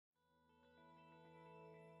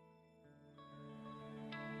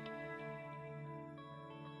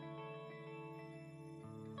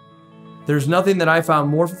There's nothing that I found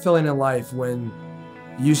more fulfilling in life when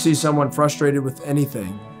you see someone frustrated with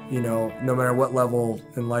anything, you know, no matter what level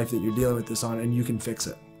in life that you're dealing with this on, and you can fix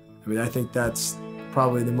it. I mean, I think that's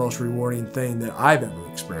probably the most rewarding thing that I've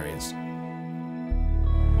ever experienced.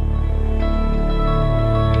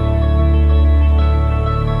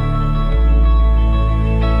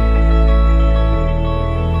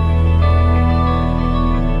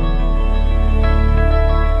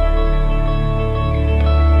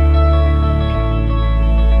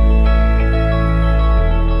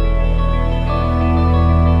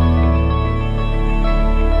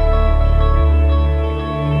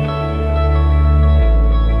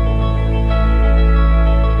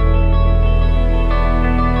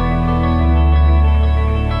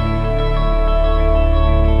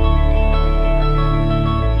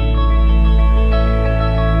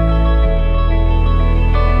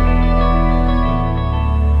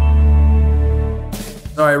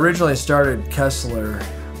 So I originally started Kessler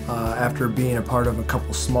after being a part of a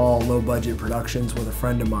couple small low-budget productions with a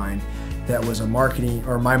friend of mine that was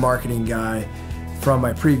my marketing guy from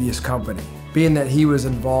my previous company. Being that he was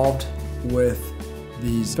involved with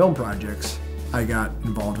these film projects, I got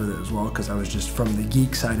involved with it as well because I was just from the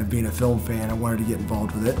geek side of being a film fan. I wanted to get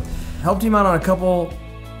involved with it. Helped him out on a couple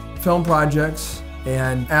film projects.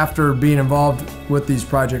 And after being involved with these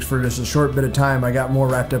projects for just a short bit of time, I got more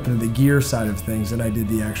wrapped up into the gear side of things than I did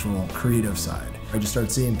the actual creative side. I just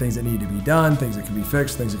started seeing things that need to be done, things that could be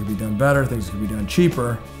fixed, things that could be done better, things that could be done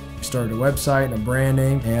cheaper. We started a website and a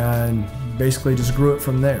branding and basically just grew it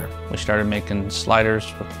from there. We started making sliders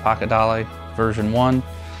with the Pocket Dolly version 1,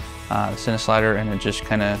 the CineSlider, and it just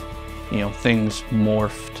kind of, things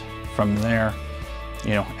morphed from there.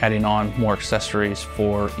 Adding on more accessories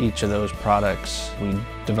for each of those products. We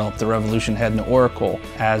developed the Revolution head and the Oracle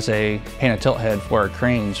as a painted tilt head for our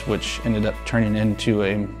cranes, which ended up turning into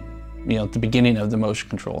the beginning of the motion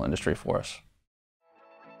control industry for us.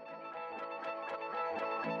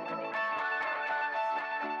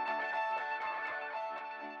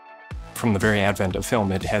 From the very advent of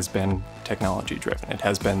film, it has been technology driven. It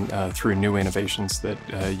has been through new innovations that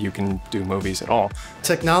you can do movies at all.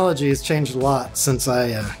 Technology has changed a lot since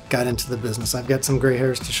I got into the business. I've got some gray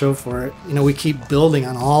hairs to show for it. We keep building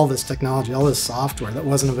on all this technology, all this software that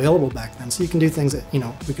wasn't available back then. So you can do things that,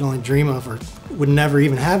 we can only dream of or would never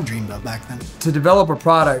even have dreamed of back then. To develop a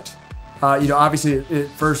product, obviously it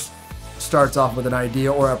first starts off with an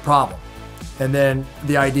idea or a problem, and then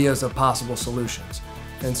the ideas of possible solutions.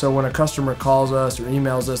 And so when a customer calls us or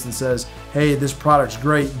emails us and says, hey, this product's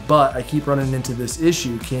great, but I keep running into this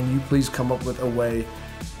issue, can you please come up with a way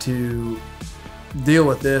to deal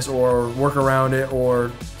with this or work around it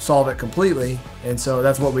or solve it completely? And so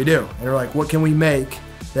that's what we do. And we're like, what can we make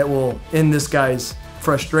that will end this guy's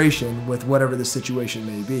frustration with whatever the situation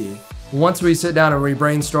may be? Once we sit down and we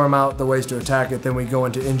brainstorm out the ways to attack it, then we go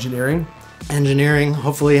into engineering. Engineering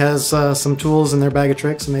hopefully has some tools in their bag of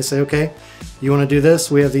tricks, and they say, okay, you want to do this?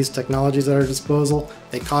 We have these technologies at our disposal.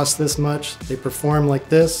 They cost this much. They perform like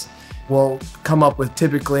this. We'll come up with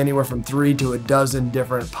typically anywhere from 3 to a dozen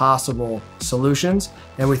different possible solutions,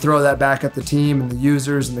 and we throw that back at the team and the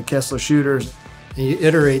users and the Kessler shooters. And you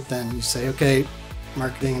iterate then. You say, okay,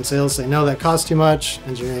 marketing and sales say, no, that costs too much.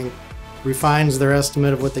 Engineering refines their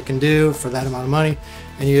estimate of what they can do for that amount of money,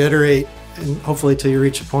 and you iterate, and hopefully till you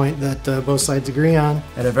reach a point that both sides agree on.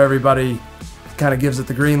 And if everybody kind of gives it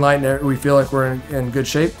the green light and we feel like we're in good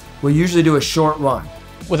shape, we usually do a short run.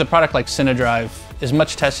 With a product like CineDrive, as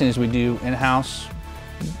much testing as we do in-house,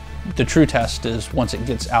 the true test is once it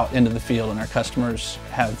gets out into the field and our customers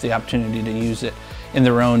have the opportunity to use it in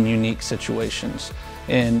their own unique situations.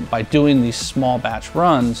 And by doing these small batch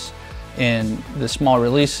runs and the small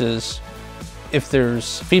releases, if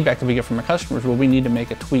there's feedback that we get from our customers, well, we need to make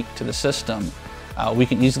a tweak to the system, we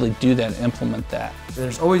can easily do that and implement that.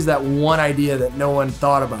 There's always that one idea that no one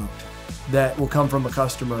thought about that will come from a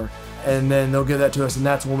customer, and then they'll give that to us, and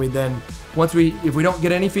that's when we then, if we don't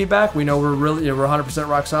get any feedback, we know we're 100%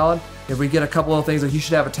 rock solid. If we get a couple of things like you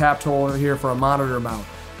should have a tap tool over here for a monitor mount,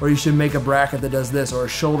 or you should make a bracket that does this, or a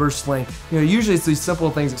shoulder sling. Usually it's these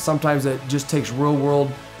simple things that sometimes it just takes real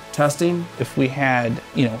world testing. If we had,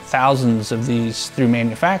 thousands of these through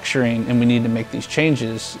manufacturing and we need to make these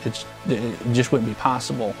changes, it just wouldn't be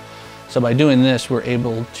possible. So by doing this, we're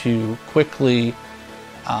able to quickly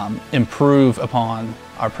improve upon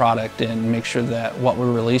our product and make sure that what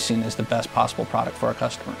we're releasing is the best possible product for our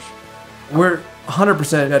customers. We're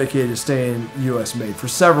 100% dedicated to staying US made for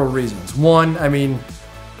several reasons. One,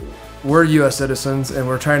 we're US citizens and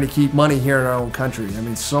we're trying to keep money here in our own country.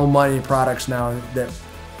 So many products now that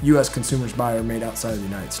US consumers buy are made outside of the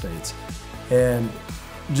United States. And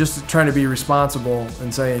just trying to be responsible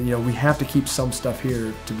and saying, you know, we have to keep some stuff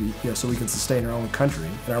here to be, you know, so we can sustain our own country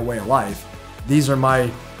and our way of life. These are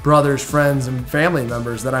my brothers, friends, and family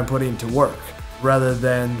members that I'm putting to work, rather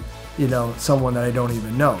than, you know, someone that I don't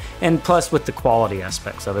even know. And plus with the quality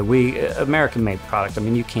aspects of it, American-made product, I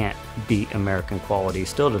mean, you can't beat American quality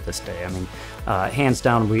still to this day. I mean, hands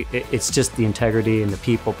down, it's just the integrity and the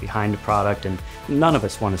people behind the product, and none of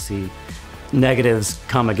us want to see negatives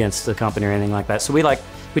come against the company or anything like that. So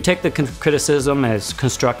we take the criticism as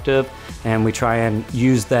constructive, and we try and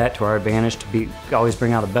use that to our advantage to always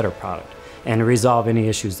bring out a better product and resolve any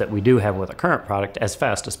issues that we do have with a current product as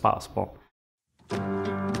fast as possible.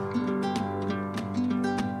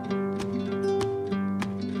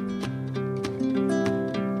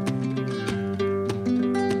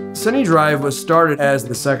 CineDrive was started as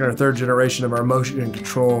the second or third generation of our motion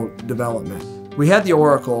control development. We had the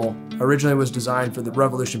Oracle. Originally was designed for the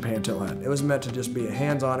Revolution pan tilt head. It was meant to just be a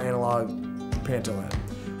hands-on analog pan tilt head.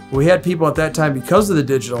 We had people at that time, because of the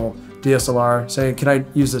digital DSLR, saying, can I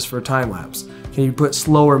use this for a time lapse? Can you put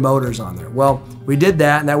slower motors on there? Well, we did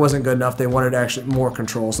that, and that wasn't good enough. They wanted actually more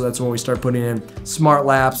control, so that's when we started putting in smart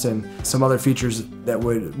lapse and some other features that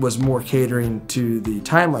was more catering to the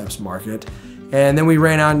time lapse market. And then we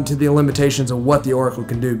ran out into the limitations of what the Oracle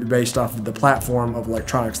can do based off of the platform of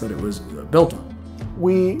electronics that it was built on.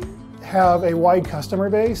 We have a wide customer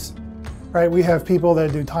base, right? We have people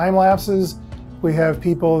that do time lapses, we have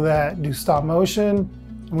people that do stop motion,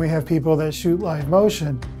 and we have people that shoot live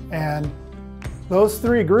motion. And those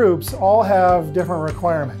three groups all have different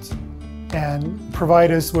requirements and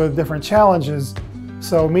provide us with different challenges.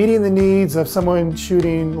 So meeting the needs of someone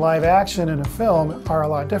shooting live action in a film are a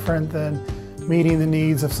lot different than meeting the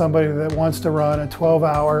needs of somebody that wants to run a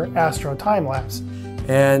 12-hour Astro time lapse.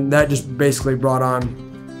 And that just basically brought on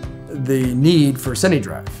the need for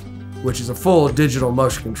CineDrive, which is a full digital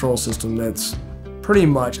motion control system that's pretty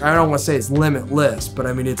much, I don't want to say it's limitless, but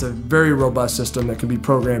I mean it's a very robust system that can be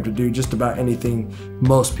programmed to do just about anything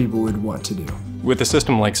most people would want to do. With a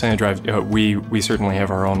system like CineDrive, we certainly have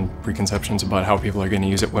our own preconceptions about how people are going to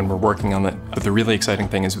use it when we're working on it. But the really exciting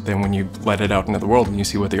thing is then when you let it out into the world and you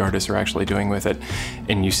see what the artists are actually doing with it,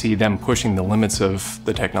 and you see them pushing the limits of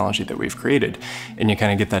the technology that we've created, and you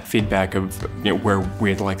kind of get that feedback of, you know, where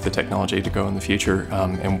we'd like the technology to go in the future,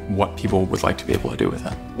 and what people would like to be able to do with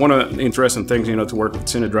it. One of the interesting things, you know, to work with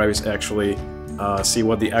CineDrive is actually see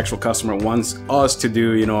what the actual customer wants us to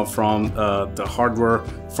do, you know, from the hardware,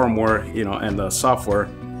 firmware, you know, and the software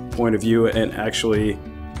point of view, and actually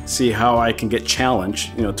see how I can get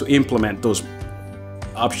challenged, you know, to implement those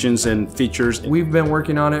options and features. We've been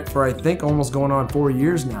working on it for, I think, almost going on 4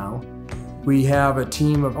 years now. We have a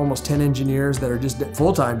team of almost 10 engineers that are just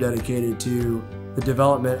full-time dedicated to the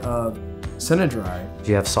development of CineDrive.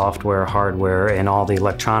 You have software, hardware, and all the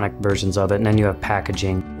electronic versions of it, and then you have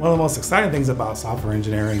packaging. One of the most exciting things about software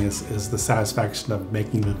engineering is the satisfaction of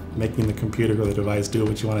making the computer or the device do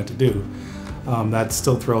what you want it to do. That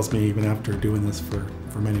still thrills me even after doing this for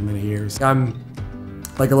many, many years. I'm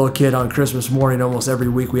like a little kid on Christmas morning. Almost every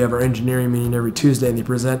week we have our engineering meeting every Tuesday, and they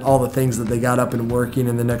present all the things that they got up and working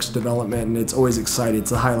in the next development, and it's always exciting. It's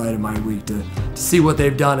the highlight of my week to see what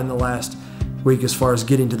they've done in the last week as far as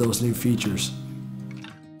getting to those new features.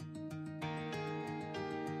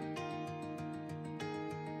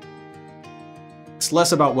 It's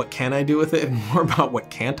less about what can I do with it and more about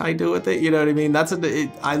what can't I do with it, you know what I mean?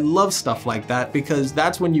 I love stuff like that, because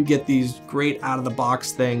that's when you get these great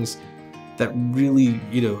out-of-the-box things that really,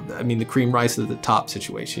 you know, I mean, the cream rises to the top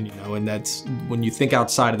situation, you know, and that's when you think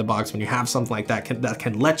outside of the box, when you have something like that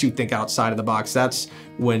can let you think outside of the box, that's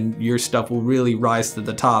when your stuff will really rise to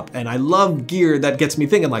the top. And I love gear that gets me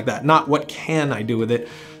thinking like that, not what can I do with it,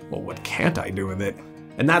 well, what can't I do with it?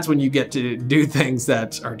 And that's when you get to do things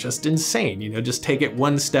that are just insane, you know, just take it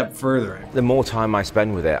one step further. The more time I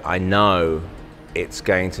spend with it, I know it's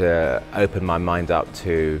going to open my mind up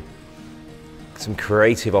to some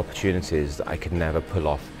creative opportunities that I could never pull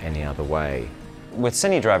off any other way. With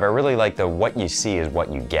CineDrive, I really like the what you see is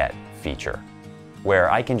what you get feature,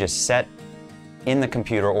 where I can just set in the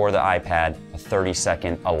computer or the iPad a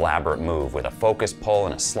 30-second elaborate move with a focus pull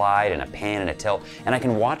and a slide and a pan and a tilt, and I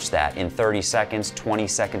can watch that in 30 seconds, 20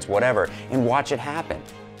 seconds, whatever, and watch it happen.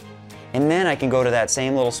 And then I can go to that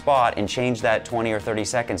same little spot and change that 20 or 30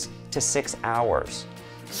 seconds to 6 hours.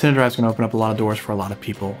 CineDrive is going to open up a lot of doors for a lot of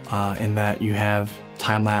people in that you have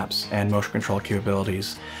time-lapse and motion control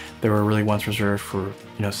capabilities They were really once reserved for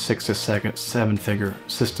 6 to 7-figure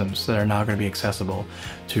systems that are now going to be accessible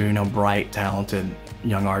to bright, talented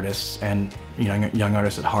young artists and young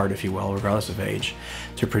artists at heart, if you will, regardless of age,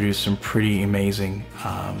 to produce some pretty amazing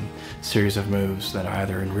series of moves that are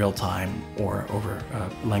either in real time or over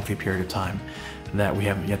a lengthy period of time that we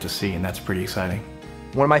haven't yet to see, and that's pretty exciting.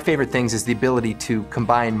 One of my favorite things is the ability to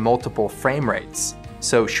combine multiple frame rates.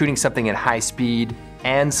 So shooting something at high speed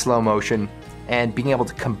and slow motion and being able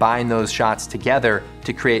to combine those shots together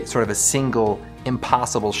to create sort of a single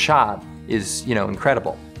impossible shot is,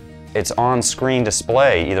 incredible. It's on-screen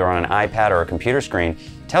display, either on an iPad or a computer screen,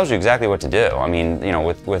 tells you exactly what to do. I mean,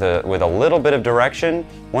 with a little bit of direction,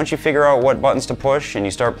 once you figure out what buttons to push and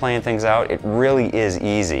you start playing things out, it really is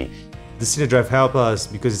easy. The CineDrive helped us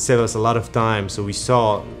because it saved us a lot of time. So we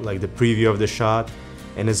saw like the preview of the shot,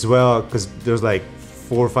 and as well, because there's like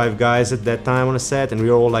 4 or 5 guys at that time on a set, and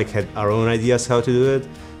we all like had our own ideas how to do it.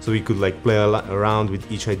 So we could like play around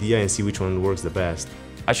with each idea and see which one works the best.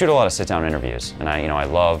 I shoot a lot of sit-down interviews, and I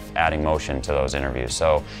love adding motion to those interviews.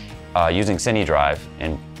 So using CineDrive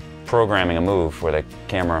and programming a move where the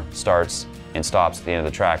camera starts and stops at the end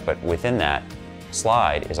of the track, but within that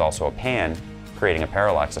slide is also a pan, creating a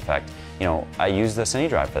parallax effect. I use the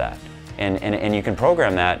CineDrive for that. And you can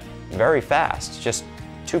program that very fast. Just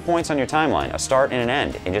 2 points on your timeline, a start and an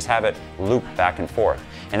end, and just have it loop back and forth.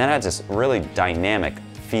 And that adds this really dynamic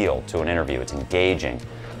feel to an interview. It's engaging.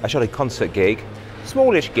 I shot a concert gig,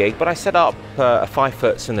 smallish gig, but I set up a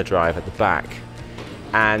 5-foot CineDrive at the back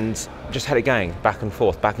and just had it going back and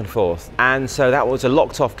forth, back and forth. And so that was a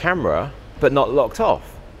locked off camera, but not locked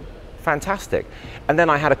off. Fantastic. And then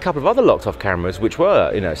I had a couple of other locked off cameras which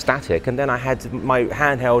were, static, and then I had my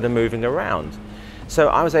handheld and moving around. So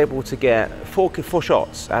I was able to get four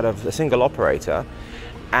shots out of a single operator,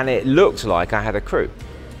 and it looked like I had a crew.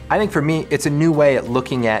 I think for me, it's a new way at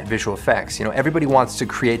looking at visual effects. Everybody wants to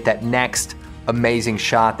create that next amazing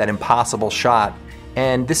shot, that impossible shot.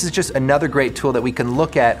 And this is just another great tool that we can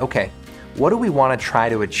look at, okay, what do we want to try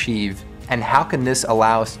to achieve, and how can this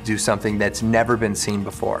allow us to do something that's never been seen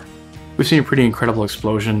before? We've seen a pretty incredible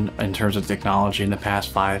explosion in terms of technology in the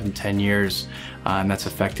past 5 and 10 years, and that's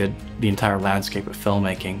affected the entire landscape of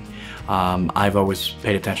filmmaking. I've always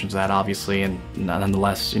paid attention to that, obviously, and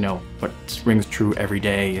nonetheless, what rings true every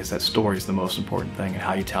day is that story is the most important thing, and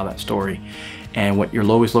how you tell that story. And what you're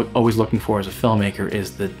always looking for as a filmmaker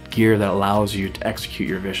is the gear that allows you to execute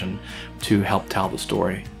your vision to help tell the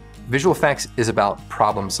story. Visual effects is about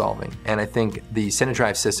problem solving, and I think the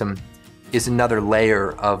CineDrive system is another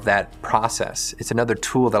layer of that process. It's another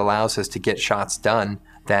tool that allows us to get shots done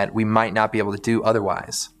that we might not be able to do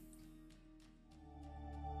otherwise.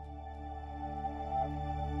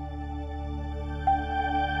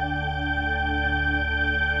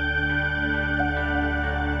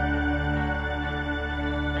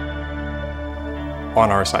 On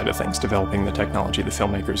our side of things, developing the technology the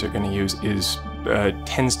filmmakers are going to use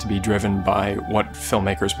tends to be driven by what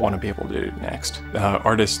filmmakers want to be able to do next.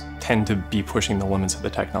 Artists tend to be pushing the limits of the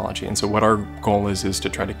technology, and so what our goal is to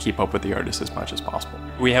try to keep up with the artists as much as possible.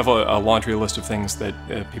 We have a laundry list of things that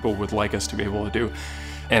people would like us to be able to do,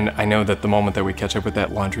 and I know that the moment that we catch up with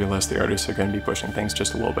that laundry list, the artists are going to be pushing things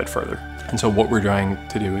just a little bit further. And so what we're trying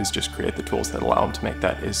to do is just create the tools that allow them to make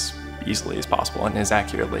that as easily as possible and as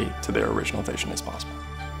accurately to their original vision as possible.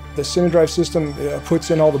 The CineDrive system puts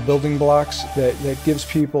in all the building blocks that gives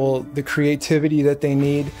people the creativity that they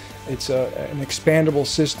need. It's an expandable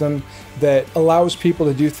system that allows people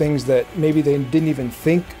to do things that maybe they didn't even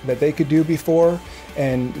think that they could do before,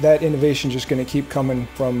 and that innovation is just going to keep coming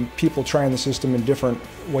from people trying the system in different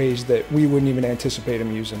ways that we wouldn't even anticipate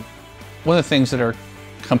them using. One of the things that our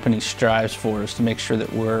company strives for is to make sure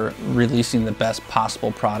that we're releasing the best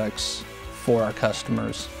possible products for our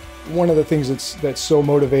customers. One of the things that's so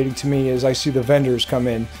motivating to me is I see the vendors come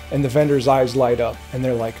in and the vendors' eyes light up and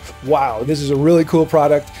they're like, wow, this is a really cool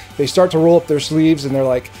product. They start to roll up their sleeves and they're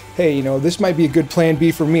like, hey, this might be a good plan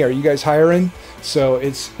B for me. Are you guys hiring? So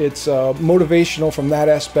it's motivational from that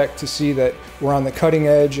aspect to see that we're on the cutting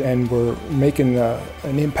edge and we're making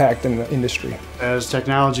an impact in the industry. As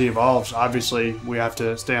technology evolves, obviously we have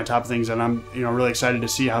to stay on top of things, and I'm really excited to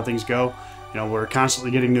see how things go. We're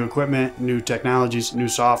constantly getting new equipment, new technologies, new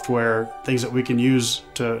software, things that we can use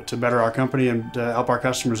to better our company and to help our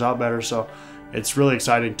customers out better. So it's really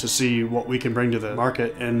exciting to see what we can bring to the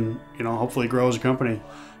market and, hopefully grow as a company.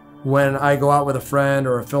 When I go out with a friend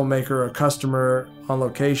or a filmmaker or a customer on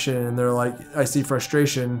location and they're like, I see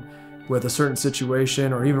frustration with a certain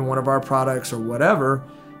situation or even one of our products or whatever,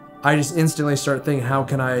 I just instantly start thinking, how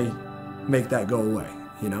can I make that go away?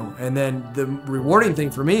 And then the rewarding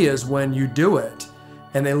thing for me is when you do it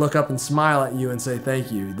and they look up and smile at you and say,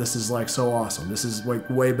 thank you, this is like so awesome. This is like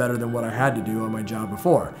way better than what I had to do on my job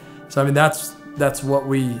before. So I mean, that's what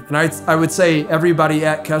we, and I would say everybody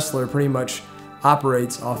at Kessler pretty much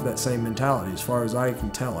operates off that same mentality as far as I can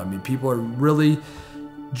tell. I mean, people are really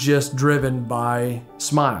just driven by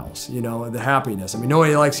smiles, you know, the happiness. I mean,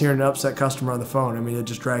 nobody likes hearing an upset customer on the phone. I mean, it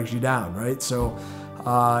just drags you down, right? So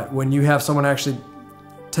when you have someone actually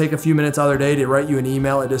take a few minutes out of their day to write you an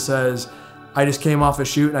email, it just says, I just came off a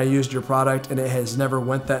shoot and I used your product and it has never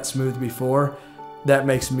went that smooth before, that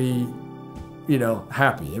makes me, you know,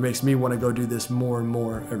 happy. It makes me want to go do this more and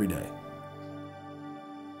more every day.